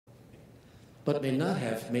but may not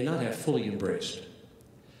have fully embraced.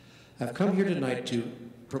 I've come here tonight to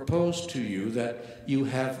propose to you that you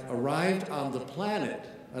have arrived on the planet.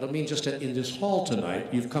 I don't mean just in this hall tonight.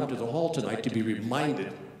 You've come to the hall tonight to be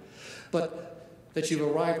reminded, but that you've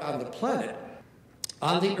arrived on the planet,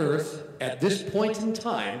 on the earth, at this point in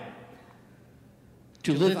time,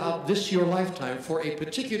 to live out this your lifetime for a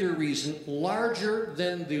particular reason larger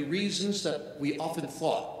than the reasons that we often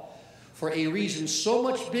thought. For a reason so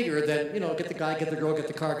much bigger than, get the guy, get the girl, get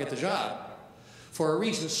the car, get the job. For a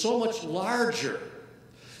reason so much larger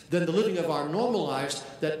than the living of our normal lives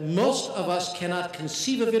that most of us cannot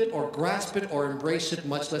conceive of it or grasp it or embrace it,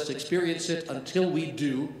 much less experience it until we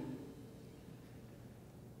do.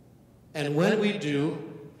 And when we do,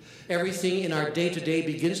 everything in our day-to-day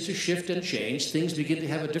begins to shift and change. Things begin to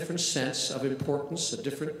have a different sense of importance, a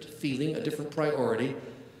different feeling, a different priority.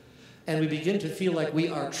 And we begin to feel like we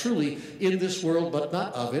are truly in this world, but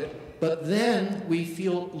not of it. But then we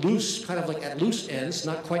feel loose, kind of like at loose ends,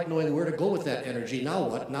 not quite knowing where to go with that energy. Now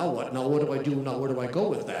what? Now what? Now what do I do? Now where do I go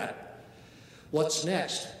with that? What's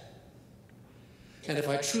next? And if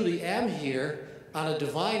I truly am here on a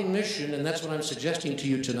divine mission, and that's what I'm suggesting to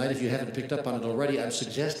you tonight, if you haven't picked up on it already, I'm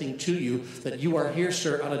suggesting to you that you are here,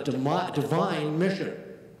 sir, on a divine mission.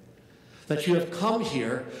 That you have come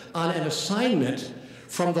here on an assignment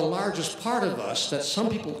from the largest part of us that some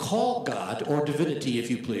people call God, or divinity,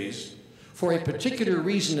 if you please, for a particular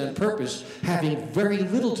reason and purpose, having very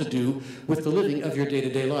little to do with the living of your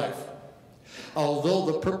day-to-day life.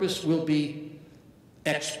 Although the purpose will be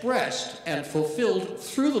expressed and fulfilled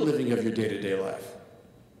through the living of your day-to-day life.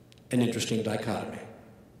 An interesting dichotomy.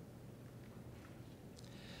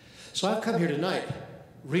 So I've come here tonight,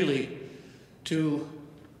 really, to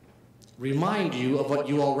remind you of what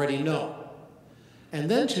you already know. And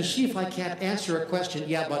then to see if I can't answer a question,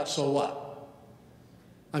 yeah, but so what?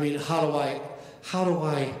 I mean, how do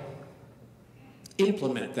I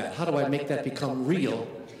implement that? How do I make that become real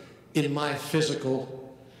in my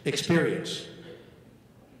physical experience?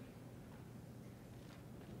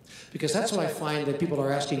 Because that's what I find that people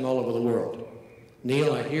are asking all over the world.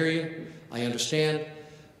 Neale, I hear you, I understand,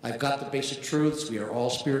 I've got the basic truths. We are all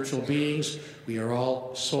spiritual beings. We are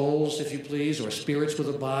all souls, if you please, or spirits with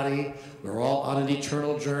a body. We're all on an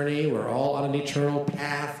eternal journey. We're all on an eternal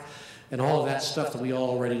path, and all of that stuff that we all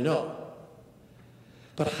already know.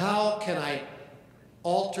 But how can I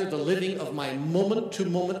alter the living of my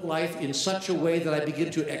moment-to-moment life in such a way that I begin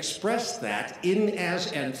to express that in,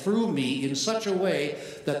 as, and through me in such a way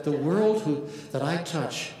that the world that I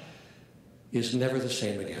touch is never the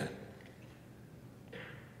same again?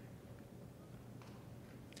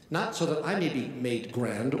 Not so that I may be made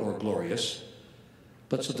grand or glorious,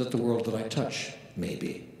 but so that the world that I touch may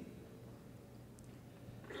be.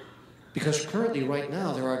 Because currently, right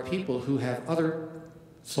now, there are people who have other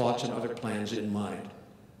thoughts and other plans in mind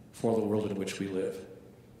for the world in which we live.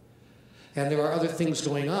 And there are other things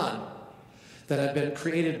going on that have been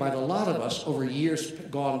created by the lot of us over years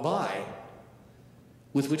gone by,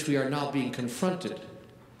 with which we are now being confronted,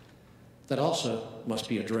 that also must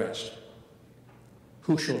be addressed.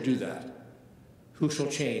 Who shall do that? Who shall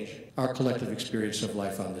change our collective experience of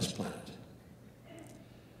life on this planet?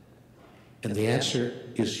 And the answer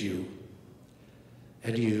is you,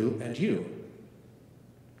 and you, and you,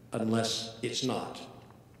 unless it's not.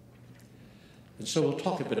 And so we'll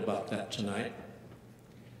talk a bit about that tonight.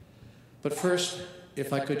 But first,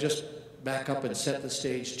 if I could just back up and set the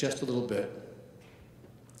stage just a little bit,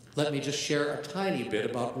 let me just share a tiny bit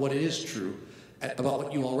about what is true, about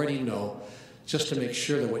what you already know, just to make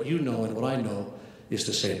sure that what you know and what I know is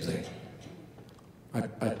the same thing.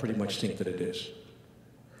 I pretty much think that it is.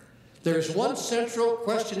 There is one central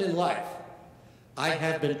question in life, I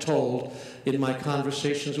have been told in my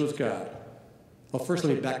conversations with God. Well, first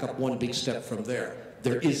let me back up one big step from there.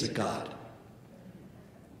 There is a God.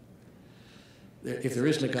 If there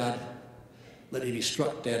isn't a God, let me be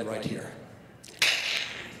struck dead right here.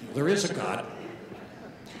 There is a God.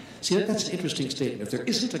 See, that's an interesting statement. If there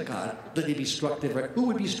isn't a God, let me be struck dead right. Who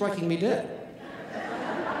would be striking me dead?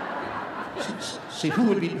 See, who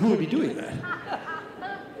would be doing that?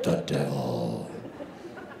 The devil.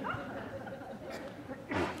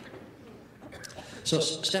 So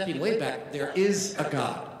stepping way back, there is a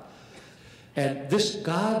God. And this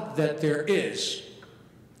God that there is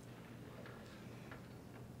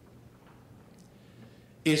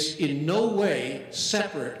in no way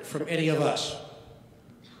separate from any of us.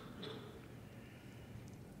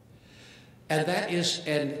 And that is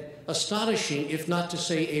an astonishing, if not to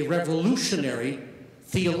say a revolutionary,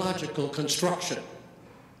 theological construction.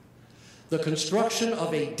 The construction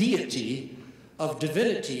of a deity of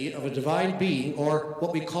divinity, of a divine being, or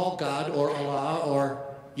what we call God, or Allah, or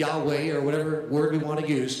Yahweh, or whatever word we want to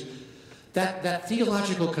use, that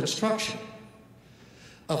theological construction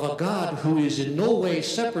of a God who is in no way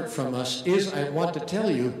separate from us is, I want to tell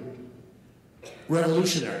you,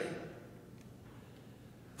 revolutionary.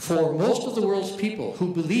 For most of the world's people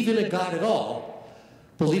who believe in a God at all,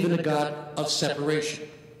 believe in a God of separation.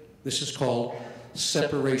 This is called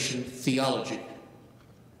separation theology.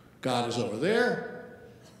 God is over there,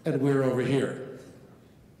 and we're over here.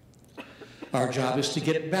 Our job is to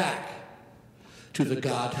get back to the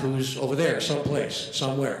God who's over there, someplace,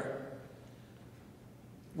 somewhere.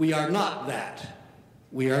 We are not that.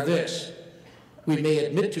 We are this. We may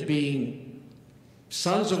admit to being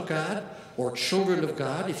sons of God or children of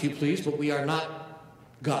God, if you please, but we are not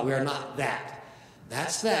God. We are not that.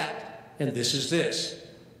 That's that, and this is this.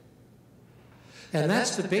 And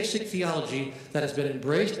that's the basic theology that has been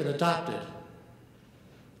embraced and adopted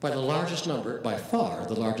by the largest number, by far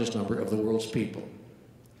the largest number of the world's people.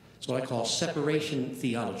 It's what I call separation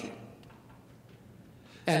theology.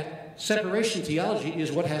 And separation theology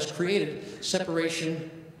is what has created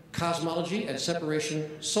separation cosmology and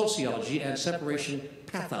separation sociology and separation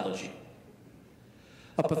pathology.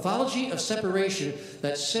 A pathology of separation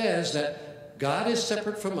that says that God is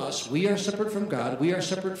separate from us, we are separate from God, we are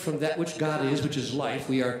separate from that which God is, which is life.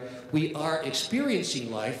 We are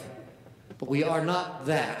experiencing life, but we are not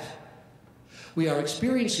that. We are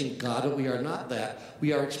experiencing God, but we are not that.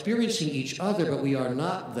 We are experiencing each other, but we are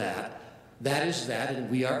not that. That is that,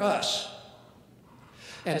 and we are us.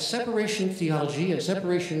 And separation theology and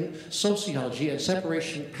separation sociology and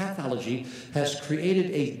separation pathology has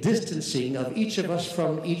created a distancing of each of us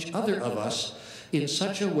from each other of us in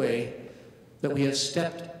such a way that we have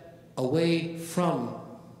stepped away from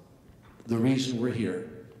the reason we're here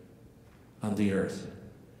on the earth,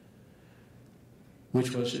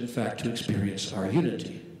 which was, in fact, to experience our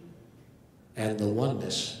unity and the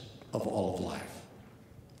oneness of all of life.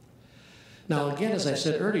 Now, again, as I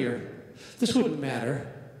said earlier, this wouldn't matter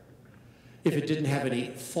if it didn't have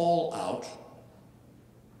any fallout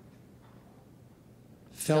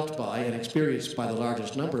felt by and experienced by the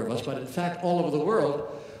largest number of us, but in fact, all over the world,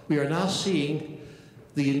 we are now seeing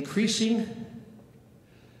the increasing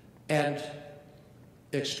and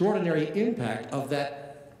extraordinary impact of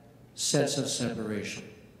that sense of separation.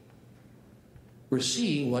 We're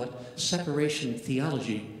seeing what separation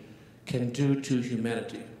theology can do to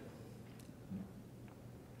humanity.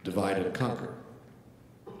 Divide and conquer.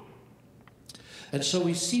 And so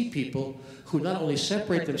we see people who not only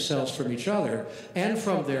separate themselves from each other and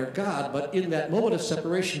from their God, but in that moment of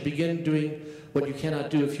separation begin doing what you cannot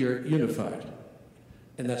do if you're unified,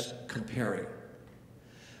 and that's comparing.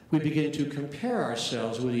 We begin to compare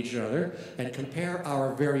ourselves with each other and compare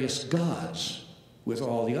our various gods with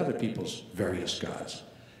all the other people's various gods.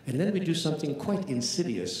 And then we do something quite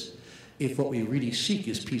insidious if what we really seek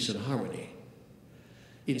is peace and harmony.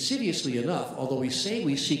 Insidiously enough, although we say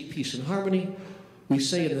we seek peace and harmony, we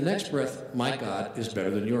say in the next breath, my God is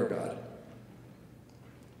better than your God.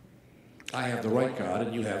 I have the right God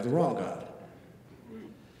and you have the wrong God.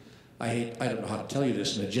 I don't know how to tell you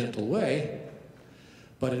this in a gentle way,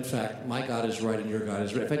 but in fact, my God is right and your God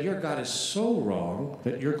is right. In fact, your God is so wrong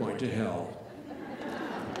that you're going to hell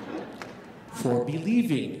for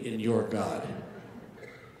believing in your God.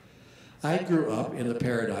 I grew up in the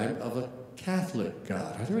paradigm of a Catholic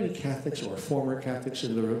God. Are there any Catholics or former Catholics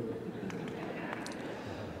in the room?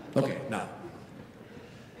 Okay, now,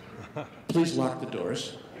 please lock the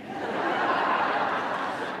doors,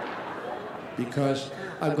 because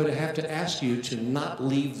I'm going to have to ask you to not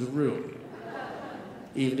leave the room,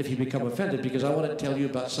 even if you become offended, because I want to tell you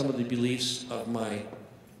about some of the beliefs of my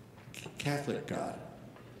Catholic God.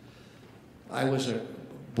 I was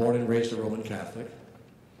born and raised a Roman Catholic,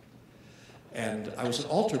 and I was an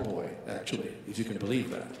altar boy, actually, if you can believe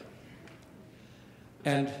that.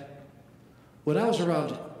 And when I was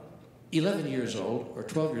around 11 years old, or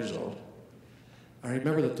 12 years old, I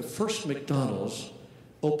remember that the first McDonald's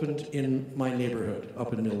opened in my neighborhood,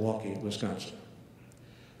 up in Milwaukee, Wisconsin.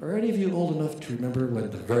 Are any of you old enough to remember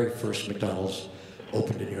when the very first McDonald's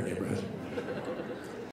opened in your neighborhood?